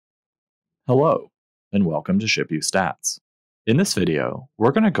Hello, and welcome to ShipU Stats. In this video,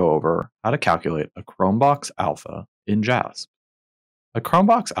 we're going to go over how to calculate a Cronbach Alpha in JASP. A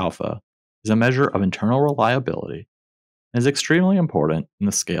Cronbach Alpha is a measure of internal reliability and is extremely important in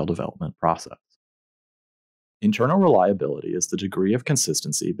the scale development process. Internal reliability is the degree of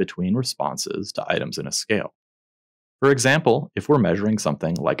consistency between responses to items in a scale. For example, if we're measuring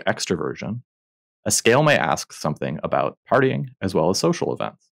something like extroversion, a scale may ask something about partying as well as social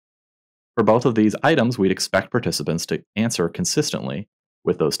events. For both of these items, we'd expect participants to answer consistently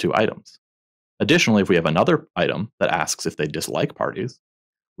with those two items. Additionally, if we have another item that asks if they dislike parties,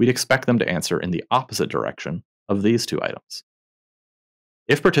 we'd expect them to answer in the opposite direction of these two items.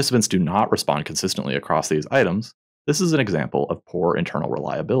 If participants do not respond consistently across these items, this is an example of poor internal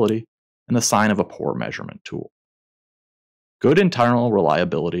reliability and the sign of a poor measurement tool. Good internal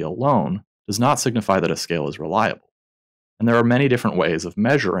reliability alone does not signify that a scale is reliable, and there are many different ways of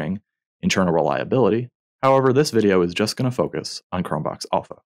measuring internal reliability. However, this video is just going to focus on Cronbach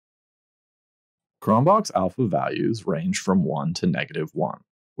Alpha. Cronbach Alpha values range from 1 to -1,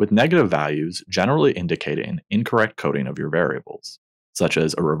 with negative values generally indicating incorrect coding of your variables, such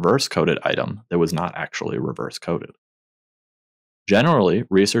as a reverse-coded item that was not actually reverse-coded. Generally,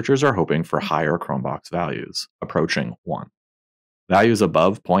 researchers are hoping for higher Cronbach values, approaching 1. Values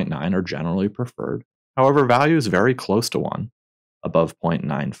above 0.9 are generally preferred. However, values very close to 1, above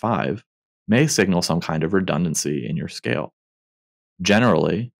 0.95, may signal some kind of redundancy in your scale.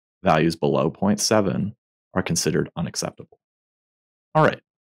 Generally, values below 0.7 are considered unacceptable. All right,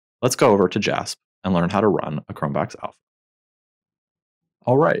 let's go over to JASP and learn how to run a Cronbach Alpha.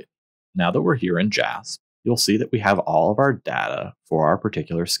 All right, now that we're here in JASP, you'll see that we have all of our data for our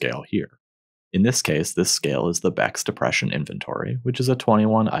particular scale here. In this case, this scale is the Beck's Depression Inventory, which is a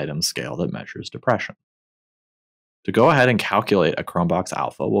 21-item scale that measures depression. To go ahead and calculate a Cronbach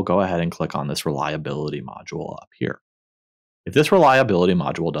Alpha, we'll go ahead and click on this reliability module up here. If this reliability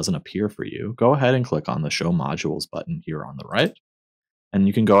module doesn't appear for you, go ahead and click on the Show Modules button here on the right, and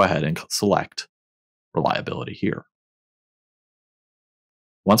you can go ahead and select reliability here.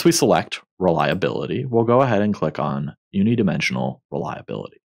 Once we select reliability, we'll go ahead and click on unidimensional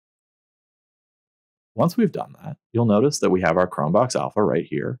reliability. Once we've done that, you'll notice that we have our Cronbach Alpha right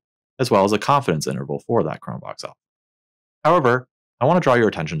here, as well as a confidence interval for that Cronbach Alpha. However, I want to draw your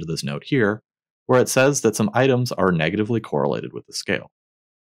attention to this note here, where it says that some items are negatively correlated with the scale,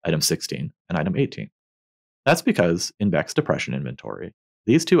 item 16 and item 18. That's because in Beck's Depression Inventory,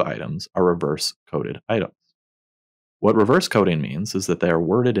 these two items are reverse-coded items. What reverse coding means is that they are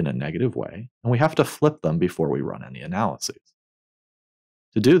worded in a negative way, and we have to flip them before we run any analyses.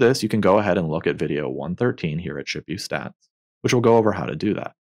 To do this, you can go ahead and look at video 113 here at ShipU Stats, which will go over how to do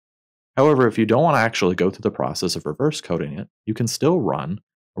that. However, if you don't want to actually go through the process of reverse coding it, you can still run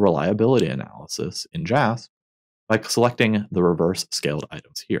a reliability analysis in JASP by selecting the reverse scaled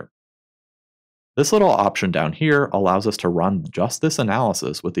items here. This little option down here allows us to run just this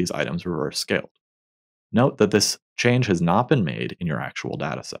analysis with these items reverse scaled. Note that this change has not been made in your actual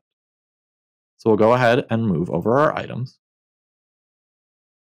dataset. So we'll go ahead and move over our items.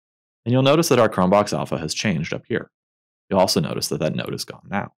 And you'll notice that our Cronbach Alpha has changed up here. You'll also notice that that note is gone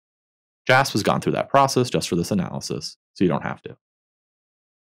now. JASP has gone through that process just for this analysis, so you don't have to.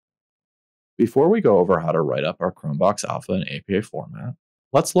 Before we go over how to write up our Cronbach Alpha in APA format,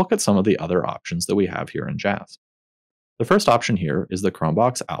 let's look at some of the other options that we have here in JASP. The first option here is the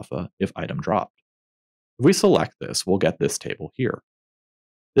Cronbach Alpha if item dropped. If we select this, we'll get this table here.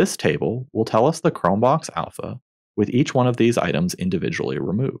 This table will tell us the Cronbach Alpha with each one of these items individually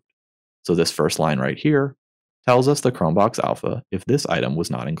removed. So this first line right here tells us the Cronbach Alpha if this item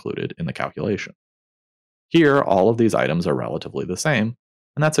was not included in the calculation. Here, all of these items are relatively the same,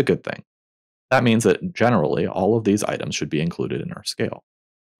 and that's a good thing. That means that generally, all of these items should be included in our scale.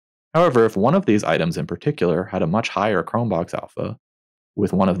 However, if one of these items in particular had a much higher Cronbach Alpha,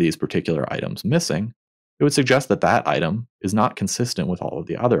 with one of these particular items missing, it would suggest that that item is not consistent with all of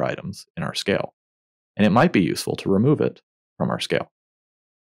the other items in our scale, and it might be useful to remove it from our scale.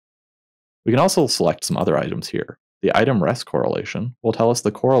 We can also select some other items here. The item rest correlation will tell us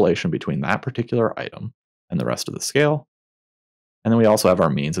the correlation between that particular item and the rest of the scale. And then we also have our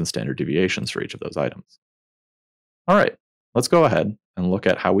means and standard deviations for each of those items. All right, let's go ahead and look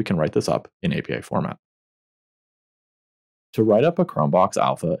at how we can write this up in APA format. To write up a Cronbach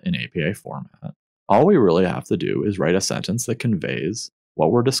Alpha in APA format, all we really have to do is write a sentence that conveys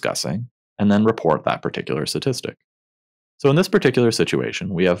what we're discussing and then report that particular statistic. So in this particular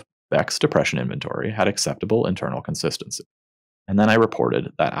situation, we have Beck's Depression Inventory had acceptable internal consistency. And then I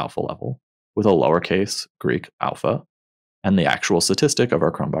reported that alpha level with a lowercase Greek alpha and the actual statistic of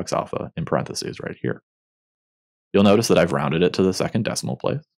our Cronbach alpha in parentheses right here. You'll notice that I've rounded it to the second decimal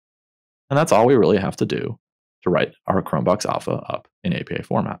place, and that's all we really have to do to write our Cronbach alpha up in APA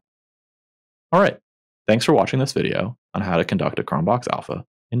format. All right, thanks for watching this video on how to conduct a Cronbach alpha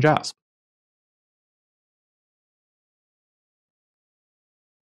in JASP.